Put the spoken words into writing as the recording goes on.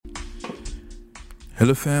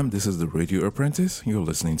Hello, fam. This is the Radio Apprentice. You're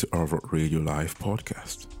listening to our Radio Live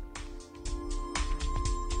podcast.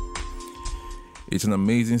 It's an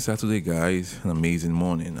amazing Saturday, guys. An amazing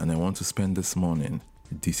morning, and I want to spend this morning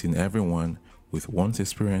dissing everyone with one's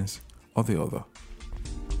experience or the other.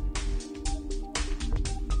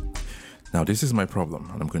 Now, this is my problem,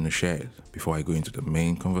 and I'm going to share it before I go into the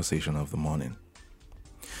main conversation of the morning.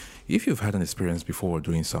 If you've had an experience before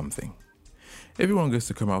doing something, everyone gets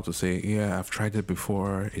to come out to say, yeah, I've tried it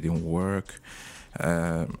before, it didn't work.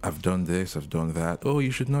 I've done this, I've done that. Oh, you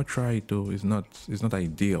should not try it though. It's not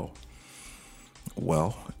ideal.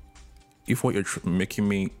 Well, if what you're making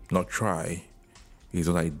me not try is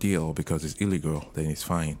not ideal because it's illegal, then it's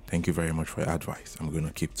fine. Thank you very much for your advice. I'm going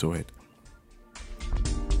to keep to it.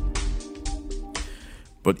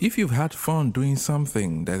 But if you've had fun doing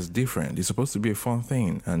something that's different, it's supposed to be a fun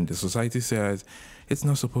thing, and the society says it's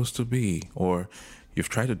not supposed to be, or you've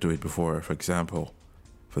tried to do it before, for example,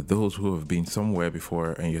 for those who have been somewhere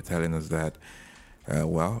before and you're telling us that,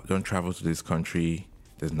 don't travel to this country,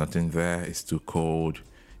 there's nothing there, it's too cold,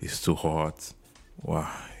 it's too hot. Wow,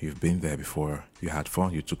 you've been there before, you had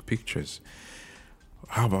fun, you took pictures.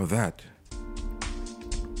 How about that?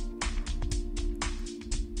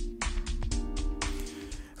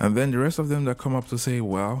 And then the rest of them that come up to say,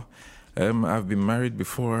 I've been married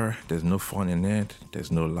before, there's no fun in it,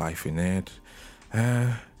 there's no life in it,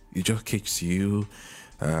 it just kicks you,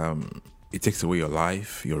 it takes away your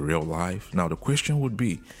life, your real life. Now the question would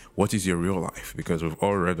be, what is your real life? Because we've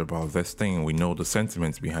all read about this thing, we know the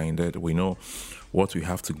sentiments behind it, we know what we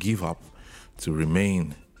have to give up to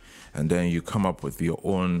remain. And then you come up with your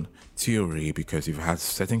own theory because you've had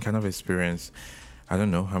certain kind of experience. I don't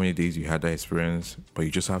know how many days you had that experience, but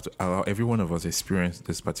you just have to allow every one of us experience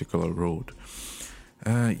this particular road.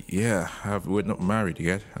 We're not married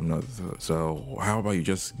yet. I'm not. So how about you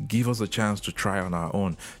just give us a chance to try on our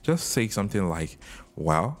own? Just say something like,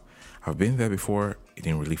 I've been there before. It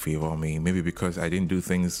didn't really favor me. Maybe because I didn't do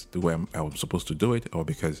things the way I was supposed to do it, or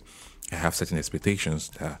because I have certain expectations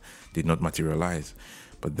that did not materialize.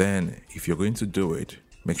 But then if you're going to do it,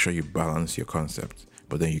 make sure you balance your concept.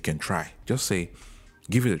 But then you can try. Just say,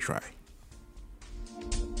 give it a try.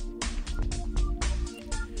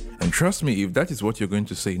 And trust me, if that is what you're going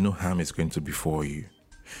to say, no harm is going to befall you.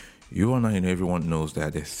 You and I and everyone knows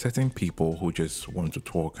that there's certain people who just want to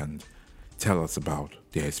talk and tell us about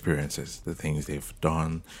their experiences, the things they've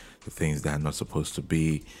done, the things that are not supposed to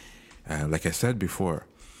be. Like I said before,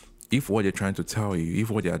 if what they're trying to tell you, if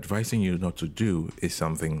what they're advising you not to do is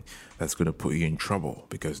something that's going to put you in trouble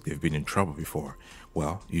because they've been in trouble before,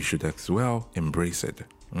 you should as well embrace it.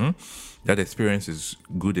 That experience is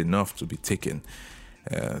good enough to be taken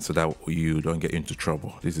so that you don't get into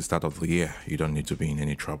trouble. This is the start of the year. You don't need to be in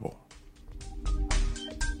any trouble.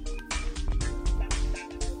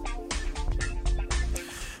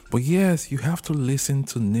 But yes, you have to listen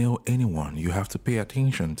to nail anyone. You have to pay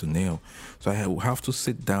attention to nail. So I have to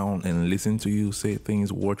sit down and listen to you say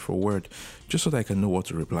things word for word, just so that I can know what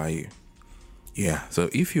to reply you. Yeah, so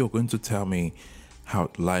if you're going to tell me how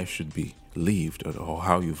life should be lived or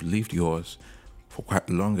how you've lived yours for quite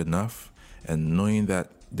long enough, and knowing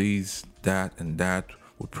that that and that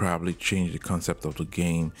would probably change the concept of the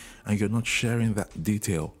game, and you're not sharing that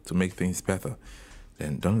detail to make things better,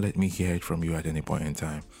 then don't let me hear it from you at any point in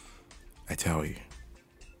time. I tell you.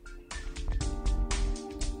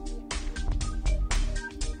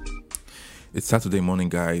 It's Saturday morning,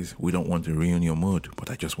 guys. We don't want to ruin your mood, but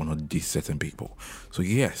I just want to diss certain people. So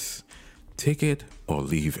yes, take it or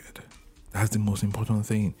leave it. That's the most important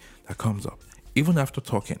thing that comes up. Even after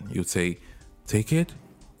talking, you'd say, take it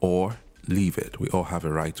or leave it. We all have a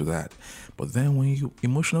right to that. But then when you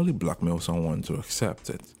emotionally blackmail someone to accept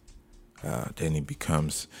it, then it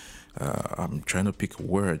becomes, I'm trying to pick a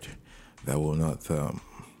word that will not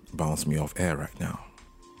bounce me off air right now.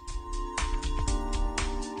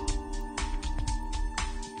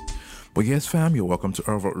 But yes, fam, you're welcome to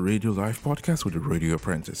our Radio Live podcast with the Radio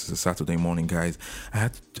Apprentice. It's a Saturday morning, guys.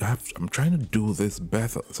 I'm trying to do this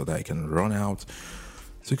better so that I can run out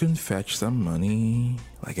so you can fetch some money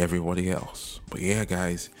like everybody else. But yeah,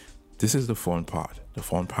 guys, this is the fun part. The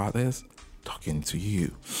fun part is talking to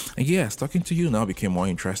you. And yes, talking to you now became more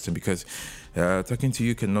interesting because talking to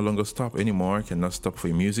you can no longer stop anymore, cannot stop for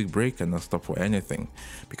a music break, cannot stop for anything.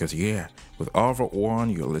 Because with Alva One,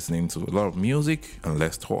 you're listening to a lot of music and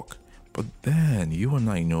less talk. But then you and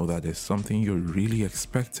I know that there's something you're really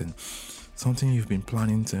expecting, something you've been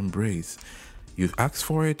planning to embrace. You've asked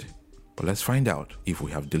for it, but let's find out if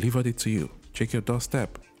we have delivered it to you. Check your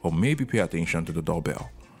doorstep, or maybe pay attention to the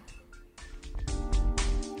doorbell.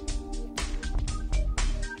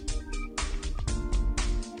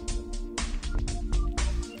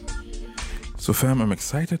 So, fam, I'm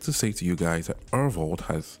excited to say to you guys that Vault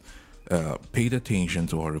has paid attention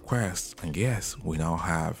to our requests, and yes, we now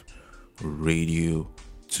have Radio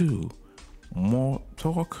 2. More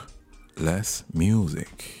talk, less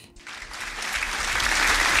music.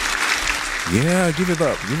 Yeah, give it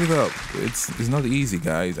up, give it up. It's not easy,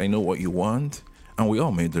 guys. I know what you want, and we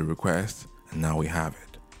all made the request, and now we have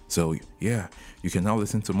it. So yeah, you can now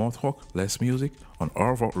listen to more talk, less music on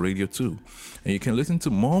Vault Radio 2, and you can listen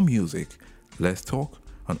to more music, less talk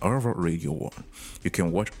on Vault Radio 1. You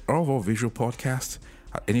can watch Vault Visual Podcast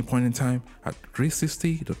at any point in time at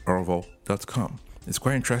 360.orval.com. It's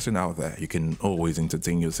quite interesting out there. You can always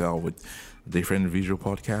entertain yourself with different visual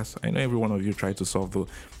podcasts. I know every one of you tried to solve the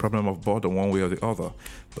problem of boredom one way or the other.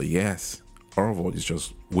 But yes, Orval is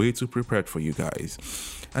just way too prepared for you guys.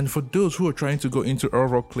 And for those who are trying to go into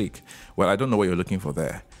Orval Click, well, I don't know what you're looking for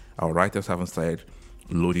there. Our writers haven't started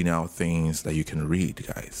loading out things that you can read,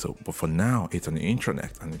 guys. So, but for now, it's an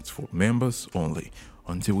intranet and it's for members only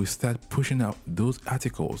until we start pushing out those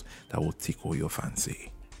articles that will tickle your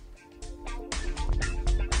fancy.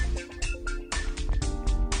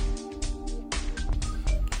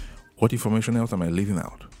 What information else am I leaving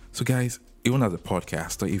out? So guys, even as a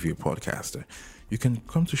podcaster, if you're a podcaster, you can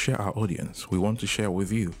come to share our audience. We want to share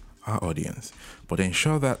with you, our audience. But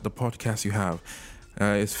ensure that the podcast you have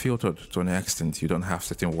is filtered to an extent. You don't have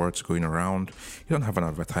certain words going around. You don't have an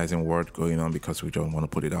advertising word going on because we don't want to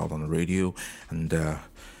put it out on the radio and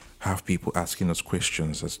have people asking us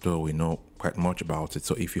questions as though we know quite much about it.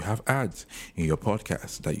 So if you have ads in your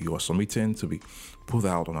podcast that you are submitting to be put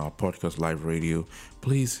out on our podcast live radio,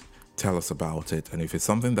 please tell us about it. And if it's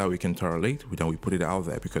something that we can tolerate, then we put it out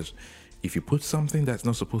there, because if you put something that's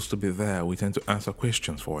not supposed to be there, we tend to answer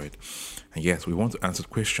questions for it. And yes, we want to answer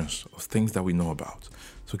questions of things that we know about.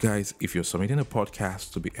 So guys, if you're submitting a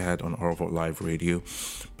podcast to be aired on Orval Live Radio,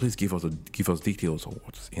 please give us details of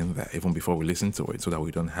what's in there even before we listen to it, so that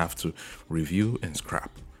we don't have to review and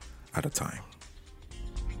scrap at a time.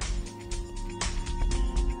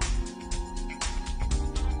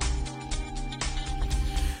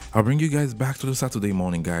 I'll bring you guys back to the Saturday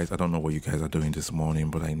morning, guys. I don't know what you guys are doing this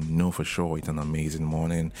morning, but I know for sure it's an amazing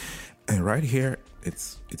morning. And right here,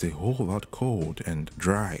 it's a whole lot cold and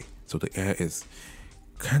dry. So the air is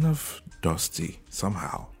kind of dusty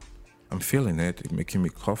somehow. I'm feeling it. It's making me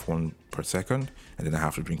cough 1 per second. And then I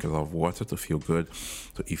have to drink a lot of water to feel good.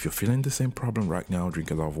 So if you're feeling the same problem right now,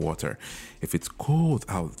 drink a lot of water. If it's cold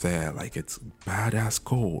out there, like it's badass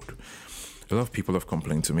cold, a lot of people have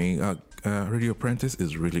complained to me, Radio Apprentice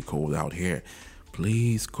is really cold out here.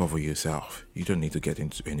 Please cover yourself. You don't need to get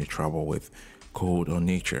into any trouble with cold or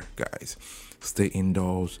nature, guys. Stay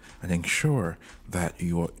indoors and ensure that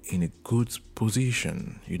you are in a good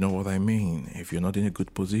position. You know what I mean? If you're not in a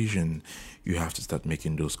good position, you have to start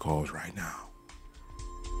making those calls right now.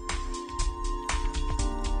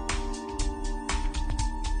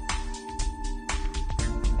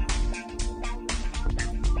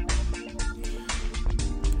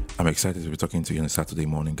 I'm excited to be talking to you on a Saturday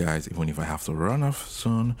morning, guys, even if I have to run off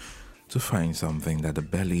soon to find something that the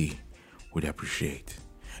belly would appreciate.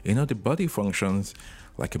 You know, the body functions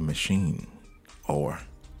like a machine. Or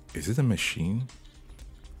is it a machine?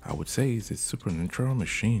 I would say it's a supernatural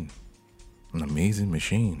machine. An amazing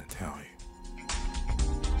machine, I tell you.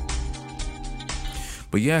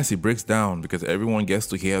 But yes, it breaks down because everyone gets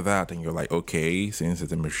to hear that and you're like, okay, since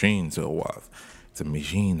it's a machine, so what? It's a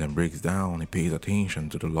machine that breaks down. It pays attention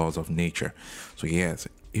to the laws of nature. So yes,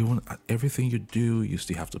 even at everything you do, you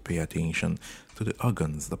still have to pay attention to the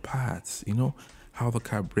organs, the parts. You know how the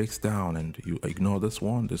car breaks down, and you ignore this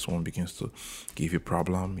one begins to give you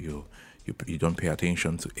problem. You don't pay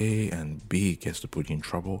attention to A, and B gets to put you in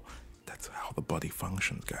trouble. That's how the body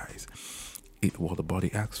functions, guys. Eat what the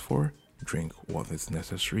body asks for. Drink what is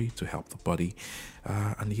necessary to help the body,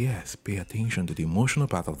 and yes, pay attention to the emotional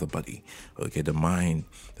part of the body. Okay, the mind,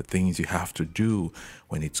 the things you have to do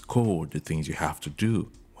when it's cold, the things you have to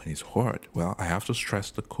do when it's hot. Well, I have to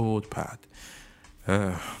stress the cold part.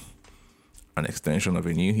 An extension of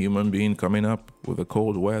a new human being coming up with the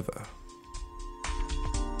cold weather.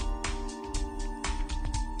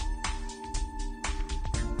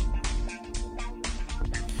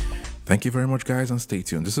 Thank you very much, guys, and stay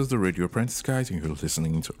tuned. This is the Radio Apprentice, guys, and you're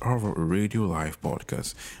listening to our Radio Live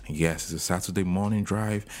podcast. And yes, it's a Saturday morning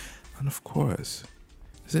drive, and of course,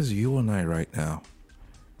 this is you and I right now.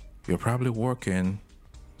 You're probably working,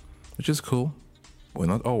 which is cool. We're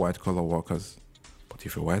not all white-collar workers, but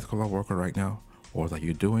if you're a white-collar worker right now, what are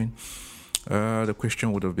you doing? The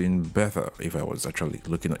question would have been better if I was actually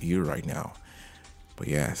looking at you right now. But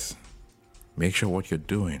yes, make sure what you're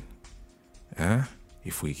doing,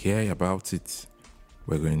 If we hear about it,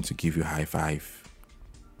 we're going to give you a high five.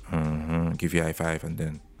 Give you a high five, and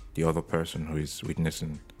then the other person who is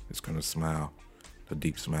witnessing is going to smile, a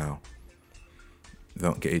deep smile.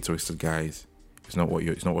 Don't get it twisted, guys. It's not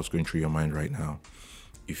what's going through your mind right now.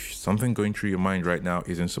 If something going through your mind right now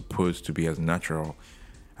isn't supposed to be as natural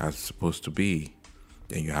as it's supposed to be,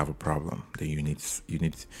 then you have a problem. Then we need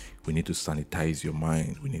to sanitize your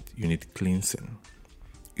mind. You need cleansing.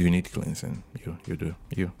 You need cleansing. You do.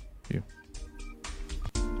 You.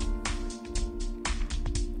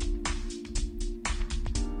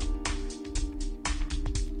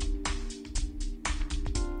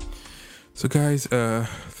 So guys,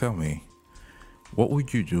 tell me, what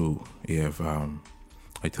would you do if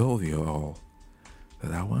I told you all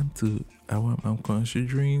that I'm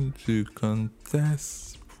considering to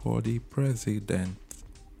contest for the president?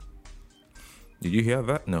 Did you hear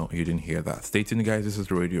that? No, you didn't hear that. Stay tuned, guys. This is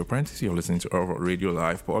the Radio Apprentice. You're listening to our Radio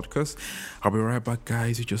Live podcast. I'll be right back,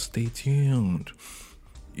 guys. You just stay tuned.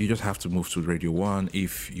 You just have to move to Radio 1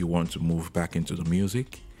 if you want to move back into the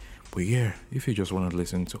music. But yeah, if you just want to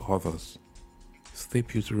listen to others, stay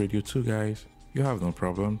put to Radio 2, guys. You have no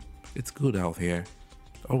problem. It's good out here.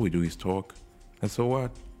 All we do is talk. And so what?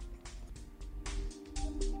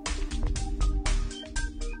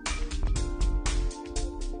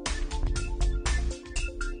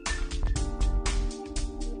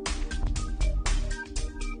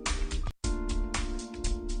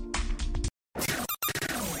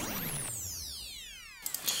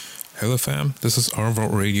 Hello fam, this is our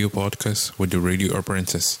Radio Podcast with the Radio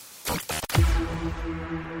Apprentice.